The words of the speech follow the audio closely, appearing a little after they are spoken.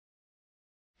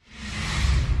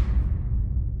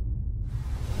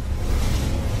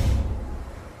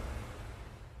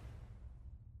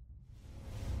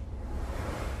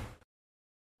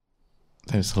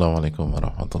Assalamualaikum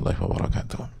warahmatullahi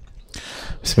wabarakatuh.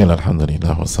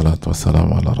 Bismillahirrahmanirrahim. Wassalatu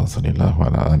wassalamu ala rasulillah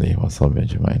wa ala alihi wa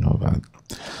sahbihi ajma'in wa ba'd.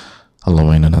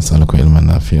 Allahumma inna nas'aluka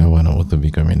ilman nafi'a wa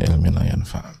na'udzubika min ilmin la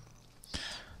yanfa'.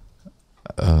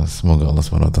 Semoga Allah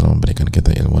SWT memberikan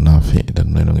kita ilmu nafi' dan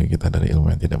melindungi kita dari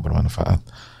ilmu yang tidak bermanfaat.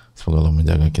 Semoga Allah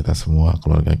menjaga kita semua,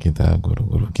 keluarga kita,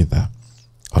 guru-guru kita,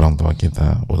 orang tua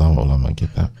kita, ulama-ulama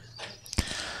kita.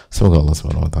 Semoga Allah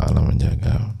SWT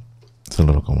menjaga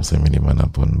seluruh kaum muslimin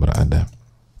dimanapun berada,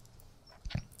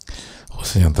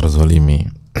 khususnya yang terzolimi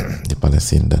di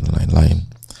Palestina dan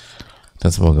lain-lain, dan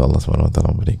semoga Allah SWT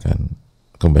memberikan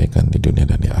kebaikan di dunia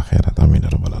dan di akhirat, amin ya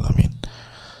rabbal alamin.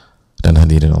 Dan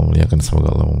hadirin Allah muliakan,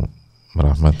 semoga Allah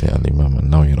merahmati al-Imam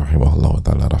An-Nawawi rahimahullah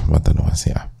ta'ala rahmatan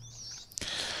wasi'ah.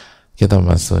 Kita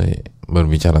masih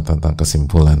berbicara tentang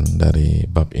kesimpulan dari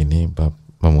bab ini, bab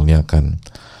memuliakan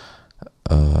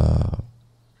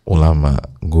ulama,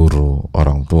 guru,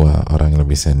 orang tua, orang yang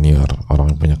lebih senior,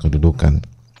 orang yang punya kedudukan,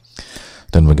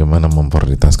 dan bagaimana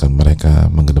memprioritaskan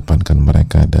mereka, mengedepankan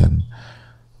mereka, dan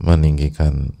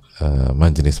meninggikan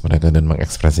majelis mereka dan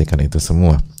mengekspresikan itu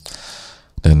semua.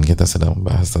 Dan kita sedang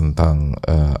membahas tentang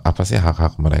apa sih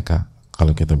hak-hak mereka.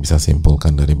 Kalau kita bisa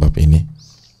simpulkan dari bab ini,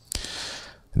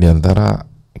 di antara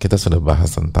kita sudah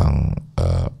bahas tentang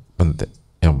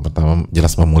yang pertama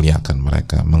jelas memuliakan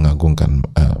mereka, mengagungkan,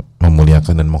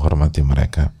 memuliakan dan menghormati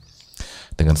mereka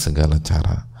dengan segala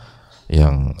cara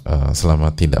yang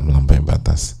selama tidak melampaui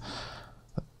batas.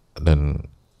 Dan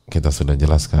kita sudah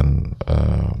jelaskan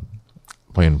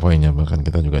poin-poinnya, bahkan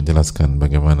kita juga jelaskan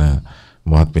bagaimana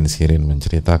Mu'adz bin Sirin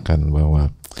menceritakan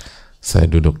bahwa saya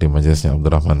duduk di majelisnya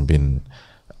Abdurrahman bin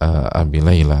Abi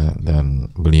Layla dan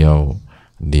beliau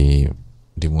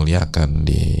dimuliakan,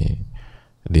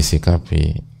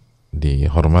 disikapi,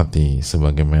 dihormati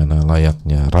sebagaimana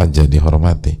layaknya raja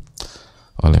dihormati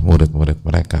oleh murid-murid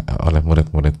mereka, oleh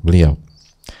murid-murid beliau.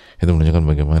 Itu menunjukkan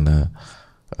bagaimana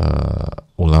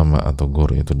ulama atau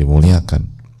guru itu dimuliakan.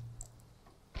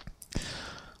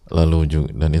 Lalu juga,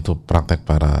 dan itu praktek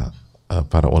para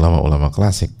ulama-ulama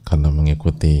klasik, karena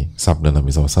mengikuti sabda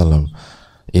Nabi SAW,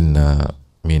 inna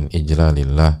min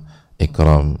ijlalillah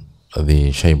ikram di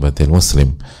syaibatil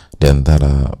muslim. Di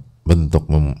antara bentuk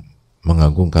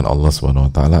mengagungkan Allah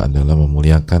SWT adalah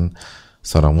memuliakan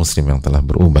seorang muslim yang telah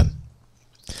beruban.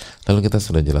 Lalu kita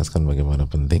sudah jelaskan bagaimana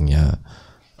pentingnya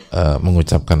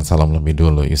mengucapkan salam lebih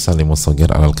dulu. Yusallimu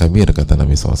shagir alal kabir, kata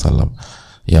Nabi SAW.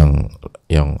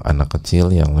 Yang anak kecil,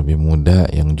 yang lebih muda,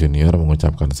 yang junior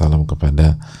mengucapkan salam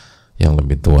kepada yang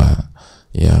lebih tua,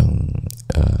 yang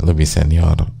lebih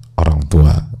senior, orang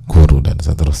tua, guru, dan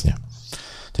seterusnya.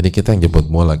 Jadi kita yang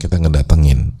jemput bola, kita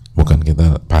ngedatengin, bukan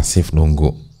kita pasif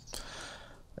nunggu.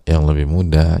 Yang lebih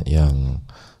muda, yang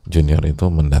junior itu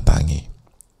mendatangi.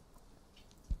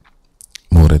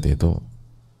 Murid itu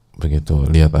begitu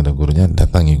lihat ada gurunya,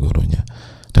 datangi gurunya,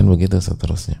 dan begitu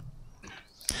seterusnya.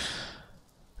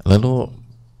 Lalu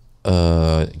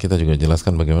kita juga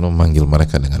jelaskan bagaimana memanggil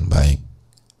mereka dengan baik,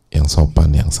 yang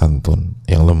sopan, yang santun,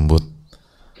 yang lembut.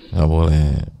 Nggak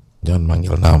boleh, jangan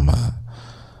manggil nama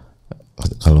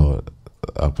kalau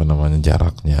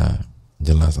jaraknya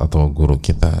jelas, atau guru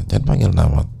kita jangan panggil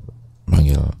nama,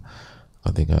 panggil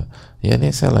ketika ya ini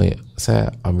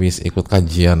saya habis ikut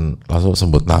kajian langsung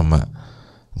sebut nama,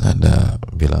 nggak ada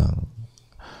bilang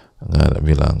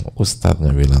ustadz,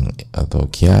 nggak bilang atau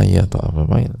kiai atau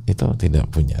apa, itu tidak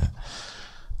punya,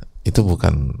 itu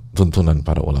bukan tuntunan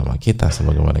para ulama kita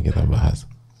sebagaimana kita bahas,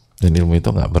 dan ilmu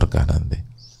itu nggak berkah nanti.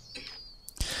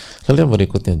 Lalu yang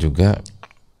berikutnya juga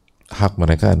hak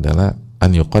mereka adalah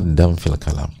an yuqaddam fil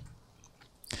kalam,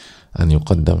 an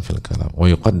yuqaddam fil kalam, wa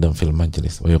yuqaddam fil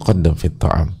majlis, wa yuqaddam fil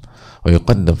ta'am, wa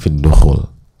yuqaddam fil dukhul,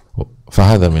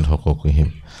 fahadha min huquqihim.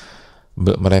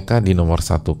 Mereka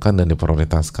dinomorsatukan dan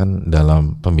diprioritaskan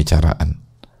dalam pembicaraan,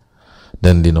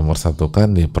 dan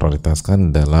dinomorsatukan, diprioritaskan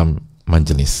dalam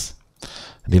majelis,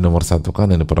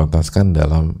 dinomorsatukan dan diprioritaskan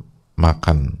dalam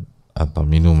makan atau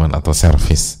minuman atau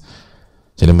servis.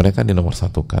 Jadi mereka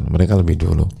dinomorsatukan, mereka lebih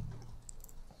dulu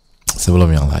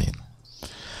sebelum yang lain.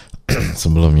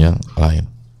 Sebelum yang lain.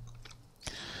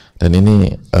 Dan ini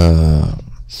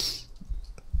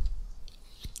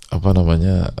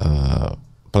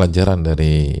pelajaran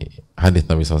dari hadis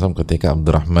Nabi SAW ketika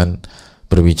Abdurrahman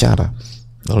berbicara.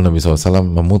 Lalu Nabi SAW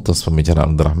memutus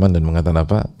pembicaraan Abdurrahman dan mengatakan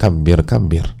apa? Kabir.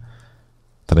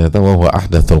 Ternyata wa huwa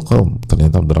ahdathul qaum.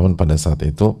 Ternyata Abdurrahman pada saat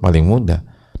itu paling muda.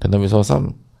 Dan Nabi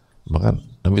SAW, bahkan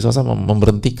Nabi SAW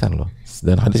memberhentikan loh.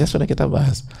 Dan hadisnya sudah kita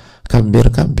bahas. Kabir.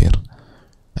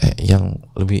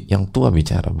 Yang tua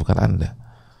bicara, bukan Anda.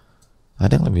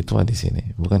 Ada yang lebih tua di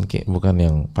sini, bukan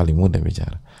yang paling muda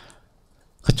bicara.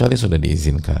 Kecuali sudah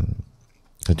diizinkan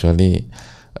kecuali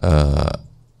uh,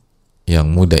 yang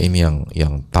muda ini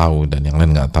yang tahu dan yang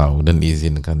lain nggak tahu dan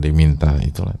diizinkan, diminta,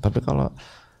 itulah. Tapi kalau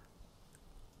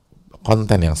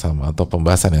konten yang sama atau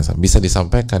pembahasan yang sama bisa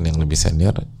disampaikan yang lebih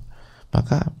senior,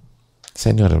 maka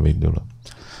senior lebih dulu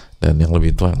dan yang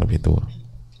lebih tua yang lebih tua.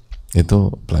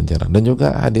 Itu pelajaran. Dan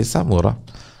juga hadis Samurah,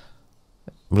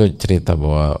 beliau cerita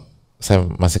bahwa saya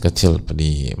masih kecil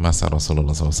di masa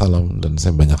Rasulullah SAW dan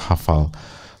saya banyak hafal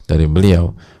dari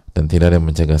beliau, dan tidak ada yang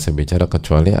mencegah saya bicara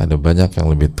kecuali ada banyak yang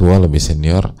lebih tua, lebih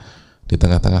senior di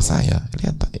tengah-tengah saya.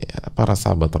 Lihat ya, para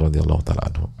sahabat radhiyallahu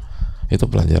ta'ala anhum. Itu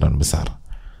pelajaran besar,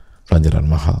 pelajaran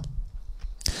mahal.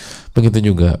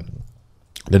 Begitu juga,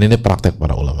 dan ini praktek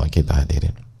para ulama kita,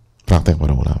 hadirin, praktek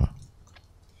para ulama.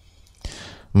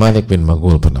 Malik bin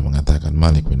Maghul pernah mengatakan,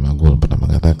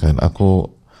 aku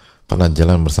pernah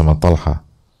jalan bersama Talha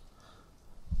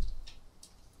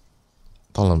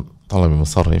bin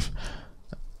Musarrif,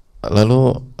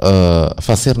 lalu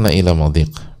fasirna ila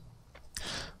madiq,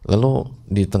 lalu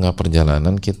di tengah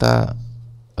perjalanan kita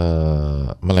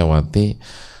melewati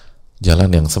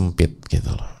jalan yang sempit gitu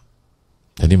loh.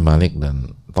 Jadi Malik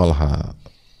dan Talha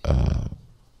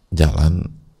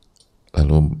jalan,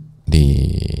 lalu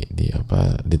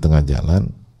di tengah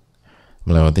jalan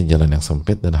melewati jalan yang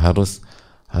sempit dan harus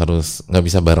nggak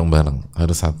bisa bareng-bareng,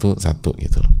 harus satu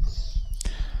gitu loh.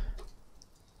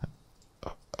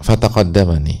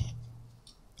 Fataqaddamani,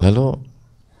 lalu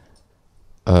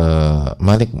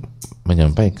Malik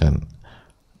menyampaikan,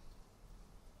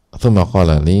 thumma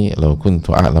qala li law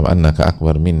kuntu a'lam annaka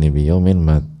akbar minni bi yawmin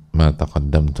ma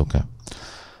taqaddamtuka.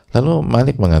 Lalu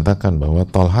Malik mengatakan bahwa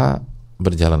Talha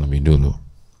berjalan lebih dulu.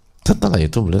 Setelah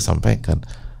itu beliau sampaikan,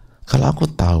 kalau aku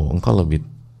tahu engkau lebih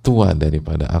tua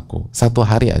daripada aku, satu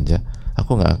hari aja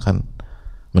aku nggak akan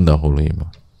mendahuluimu.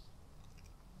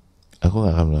 Aku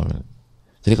nggak akan mendahului.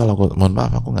 Jadi kalau aku, mohon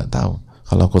maaf, aku nggak tahu.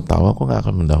 Kalau aku tahu, aku nggak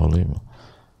akan mendahuluimu.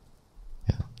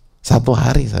 Ya. Satu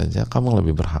hari saja kamu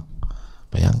lebih berhak.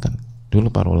 Bayangkan, dulu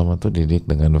para ulama itu didik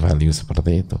dengan value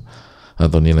seperti itu,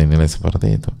 atau nilai-nilai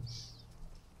seperti itu.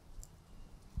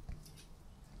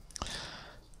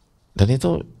 Dan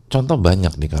itu contoh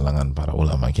banyak di kalangan para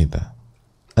ulama kita.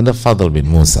 Ada Fadl bin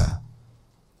Musa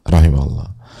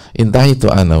rahimahullah, intahitu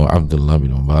ana wa Abdullah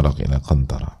bin Mubarak ila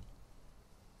Qantara.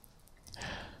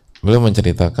 Beliau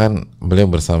menceritakan beliau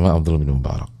bersama Abdullah bin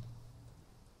Mubarak.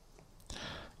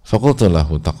 Faqultu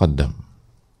lahu taqaddam.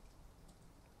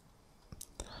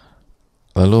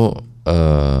 Lalu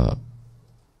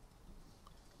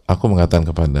aku mengatakan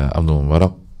kepada Abdullah bin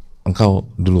Mubarak, engkau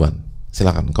duluan,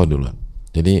 silakan engkau duluan.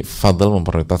 Jadi Fadl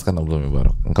memprioritaskan Abdullah bin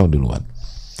Mubarak, engkau duluan.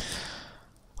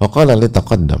 Wa qala li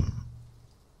taqaddam.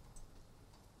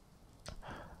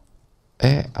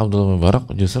 Abdullah bin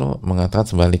Mubarak justru mengatakan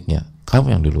sebaliknya,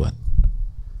 kamu yang duluan.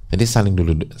 Jadi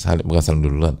bukan saling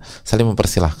duluan, saling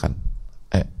mempersilahkan.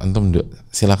 Antum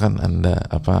silakan Anda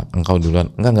engkau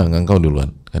duluan. Enggak engkau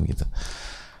duluan, kan gitu.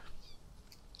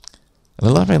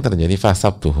 Lalu apa yang terjadi?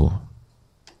 Fasabtuhu.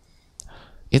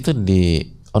 Itu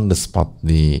on the spot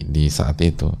di saat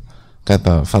itu,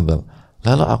 kata Fadl,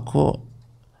 lalu aku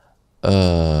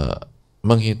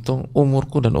menghitung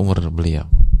umurku dan umur beliau,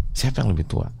 siapa yang lebih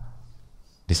tua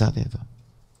di saat itu.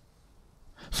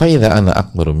 Faidha ana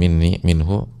akbaru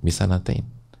minhu bisanatain.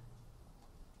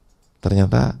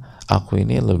 Ternyata aku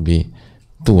ini lebih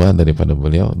tua daripada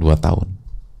beliau 2 tahun.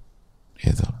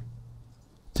 Gitu.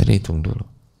 Jadi hitung dulu.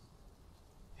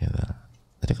 Gitu.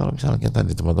 Jadi kalau misalnya kita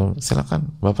di tempat-tempat,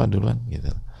 silakan Bapak duluan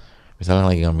gitu. Misalnya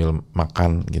lagi ngambil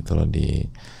makan gitu loh di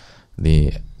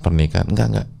pernikahan,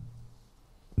 enggak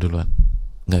duluan.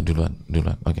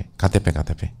 Oke,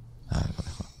 KTP.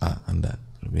 Anda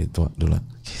lebih tua duluan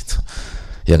gitu.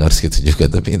 Ya nggak harus gitu juga,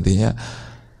 tapi intinya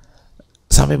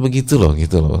sampai begitu loh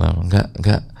gitu loh. Nggak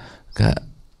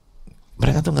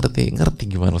mereka tuh ngerti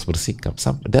gimana harus bersikap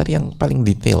dari yang paling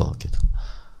detail gitu,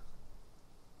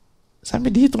 sampai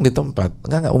dihitung di tempat.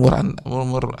 Nggak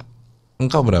umur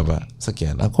engkau berapa,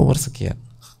 sekian, aku umur sekian,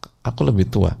 aku lebih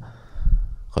tua,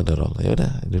 qadarullah, ya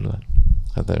udah duluan,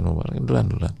 kata nomor duluan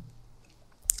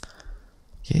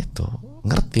gitu.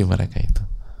 Ngerti mereka itu.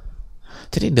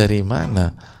 Jadi dari mana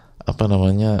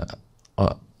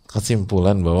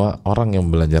kesimpulan bahwa orang yang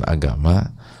belajar agama,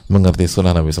 mengerti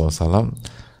sunnah Nabi SAW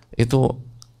itu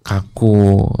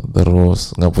kaku,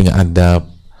 terus nggak punya adab,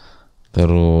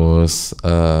 terus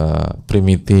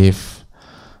primitif,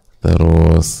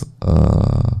 terus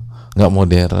nggak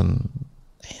modern.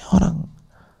 Orang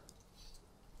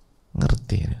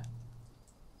ngerti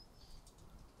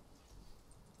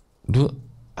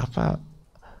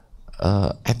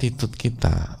attitude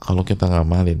kita kalau kita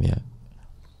ngamalin ya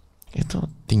itu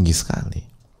tinggi sekali.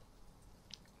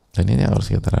 Dan ini harus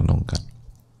kita renungkan.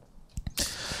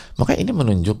 Maka ini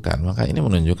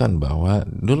menunjukkan bahwa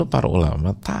dulu para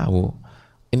ulama tahu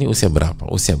ini usia berapa,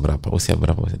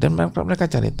 dan mereka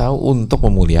cari tahu untuk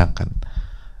memuliakan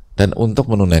dan untuk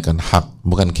menunaikan hak,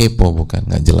 bukan kepo, bukan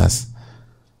nggak jelas,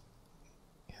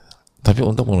 tapi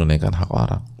untuk menunaikan hak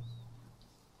orang,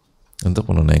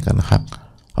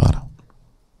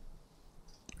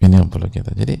 Ini yang perlu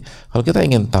kita. Jadi kalau kita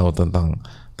ingin tahu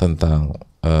tentang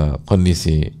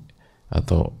kondisi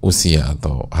atau usia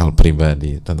atau hal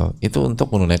pribadi tentang itu,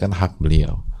 untuk menunaikan hak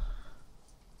beliau,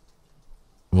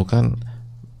 bukan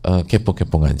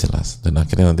kepo-kepo nggak jelas dan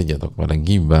akhirnya nanti jatuh kepada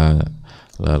ghibah,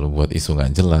 lalu buat isu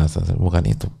nggak jelas. Bukan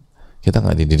itu, kita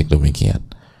nggak dididik demikian.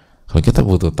 Kalau kita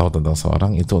butuh tahu tentang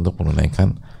seorang, itu untuk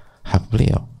menunaikan hak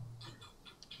beliau,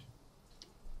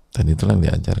 dan itulah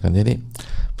yang diajarkan. Jadi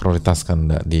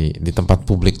prioritaskan di tempat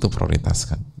publik tuh,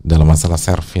 prioritaskan dalam masalah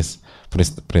servis,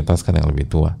 prioritaskan yang lebih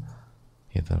tua,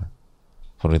 gitu.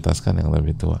 Prioritaskan yang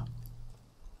lebih tua.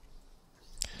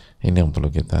 Ini yang perlu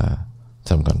kita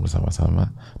camkan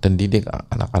bersama-sama, dan didik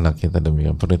anak-anak kita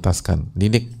demikian.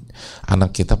 Didik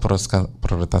anak kita,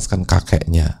 prioritaskan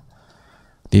kakeknya,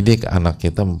 didik anak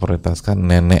kita memprioritaskan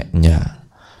neneknya,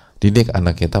 didik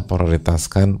anak kita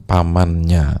prioritaskan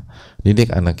pamannya,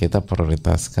 didik anak kita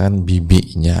prioritaskan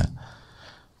bibinya,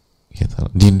 gitu.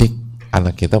 Didik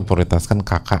anak kita prioritaskan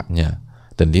kakaknya,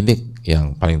 dan didik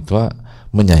yang paling tua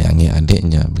menyayangi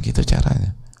adiknya. Begitu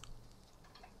caranya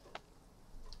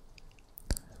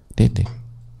didik,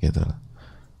 gitu.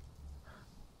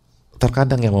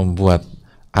 Terkadang yang membuat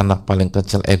anak paling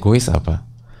kecil egois apa?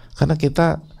 Karena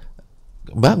kita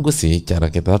bagus sih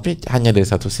cara kita, tapi hanya dari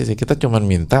satu sisi. Kita cuma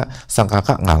minta sang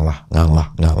kakak ngalah,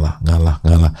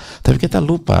 tapi kita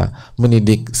lupa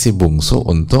mendidik si bungsu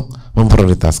untuk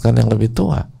memprioritaskan yang lebih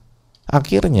tua.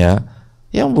 Akhirnya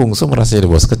yang bungsu merasa jadi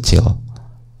bos kecil,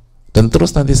 dan terus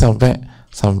nanti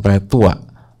sampai tua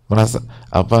merasa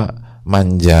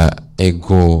manja,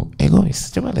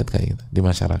 egois. Coba lihat kayak gitu di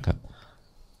masyarakat.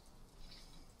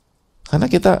 Karena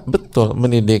kita betul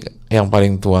mendidik yang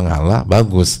paling tua ngalah,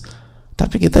 bagus,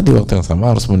 tapi kita di waktu yang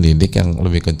sama harus mendidik yang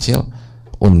lebih kecil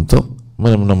untuk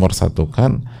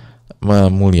menomorsatukan,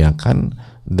 memuliakan,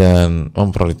 dan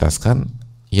memprioritaskan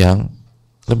yang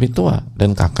lebih tua,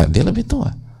 dan kakak dia lebih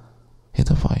tua.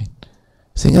 Itu poin.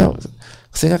 Sehingga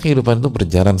kehidupan itu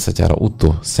berjalan secara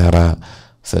utuh, secara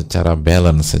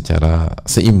balance, secara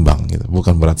seimbang, gitu,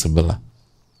 bukan berat sebelah.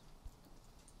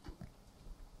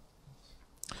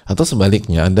 Atau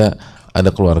sebaliknya, ada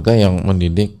keluarga yang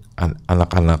mendidik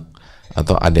anak-anak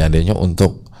atau adik-adiknya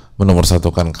untuk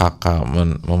menomorsatukan kakak,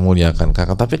 memuliakan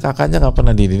kakak, tapi kakaknya nggak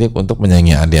pernah dididik untuk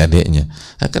menyayangi adik-adiknya.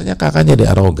 Akhirnya kakak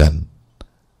jadi arogan,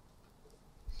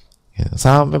 ya,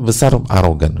 sampai besar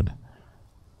arogan, udah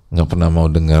nggak pernah mau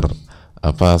dengar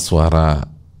suara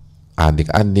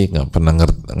adik-adik, nggak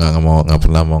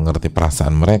pernah mau ngerti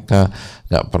perasaan mereka,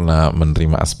 nggak pernah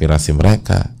menerima aspirasi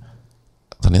mereka.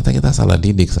 Ternyata kita salah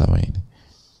didik selama ini.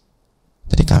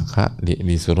 Jadi kakak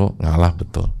disuruh ngalah,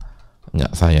 betul,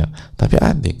 nggak saya, tapi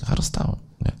adik harus tahu,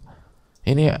 nggak,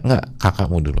 ini nggak,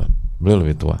 kakakmu duluan, beliau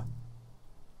lebih tua,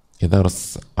 kita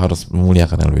harus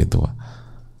memuliakan yang lebih tua,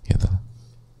 gitu.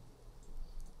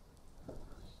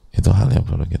 Itu hal yang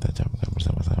perlu kita camkan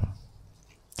bersama-sama.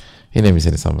 Ini yang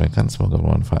bisa disampaikan, semoga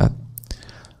bermanfaat,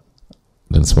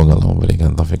 dan semoga Allah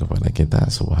memberikan taufik kepada kita.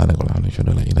 Subhanakallahumma wa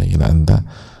bihamdika, la ilaha illa anta,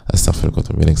 astaghfiruka wa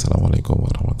atubu ilaik. Assalamualaikum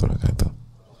warahmatullahi wabarakatuh.